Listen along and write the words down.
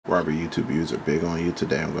Robert, YouTube user, big on you.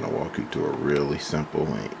 Today I'm going to walk you through a really simple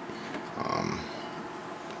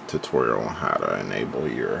tutorial on how to enable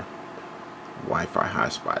your Wi-Fi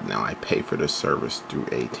hotspot. Now, I pay for this service through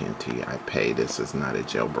AT&T. I pay. This is not a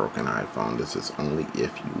jailbroken iPhone. This is only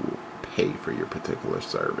if you pay for your particular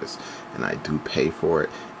service, and I do pay for it.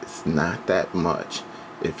 It's not that much.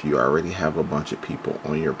 If you already have a bunch of people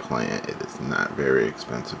on your plan, it is not very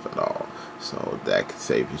expensive at all. So that could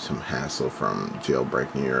save you some hassle from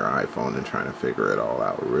jailbreaking your iPhone and trying to figure it all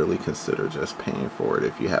out. Really consider just paying for it.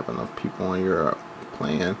 If you have enough people on your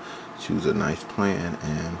plan, choose a nice plan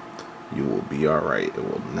and you will be alright. It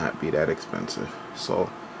will not be that expensive. So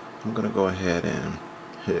I'm gonna go ahead and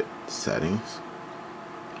hit settings,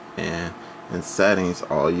 and in settings,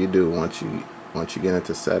 all you do once you get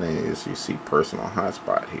into settings is you see personal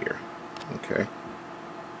hotspot here. Okay,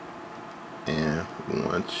 and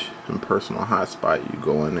once in personal hotspot, you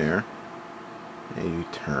go in there and you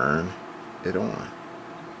turn it on.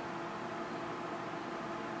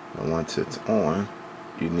 And once it's on,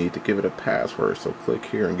 you need to give it a password, so click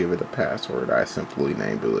here and give it a password. I simply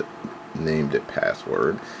named it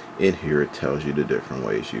password. In here it tells you the different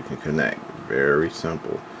ways you can connect. Very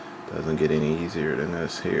simple. Doesn't get any easier than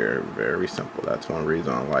this here. Very simple. That's one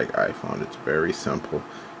reason I like iPhone. It's very simple.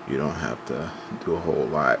 You don't have to do a whole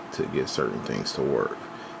lot to get certain things to work.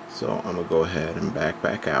 So I'm gonna go ahead and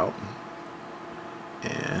back out,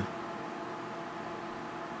 and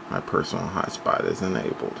my personal hotspot is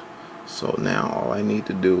enabled. So now all I need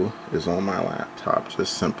to do is on my laptop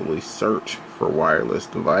just simply search for wireless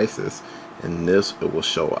devices, and it will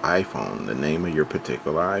show iPhone, the name of your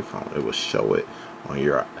particular iPhone. It will show it on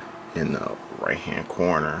your in the right hand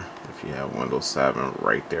corner. If you have Windows 7,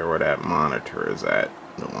 right there where that monitor is at,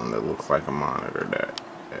 the one that looks like a monitor, that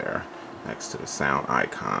there next to the sound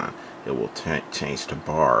icon, it will change to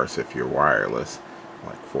bars if you're wireless,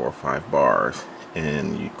 like 4 or 5 bars,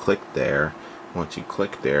 and you click there. Once you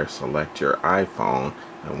click there, select your iPhone,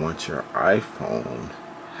 and once your iPhone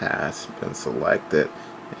has been selected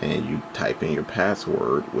and you type in your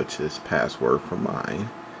password, which is password for mine,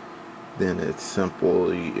 then it's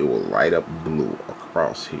simple. It will light up blue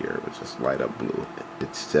across here. It will just light up blue.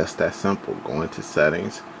 It's just that simple. Go into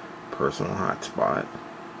settings, personal hotspot,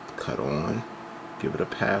 cut on, give it a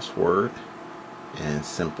password, and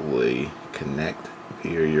simply connect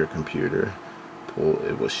via your computer.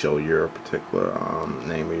 It will show your particular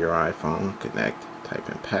name of your iPhone. Connect, type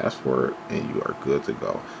in password, and you are good to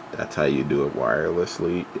go. That's how you do it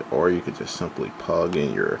wirelessly, or you could just simply plug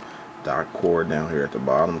in your dock cord down here at the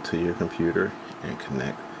bottom to your computer and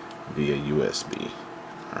connect via USB.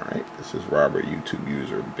 Alright, this is Robert, YouTube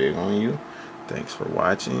user, big on you. Thanks for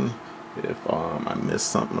watching. If I missed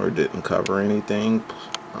something or didn't cover anything,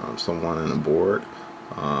 someone on the board,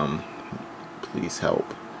 please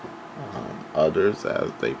help others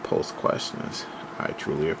as they post questions. I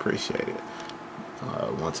truly appreciate it.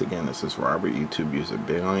 Once again, this is Robert, YouTube user,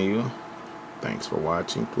 big on you. Thanks for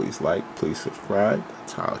watching. Please like, please subscribe.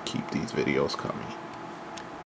 That's how I keep these videos coming.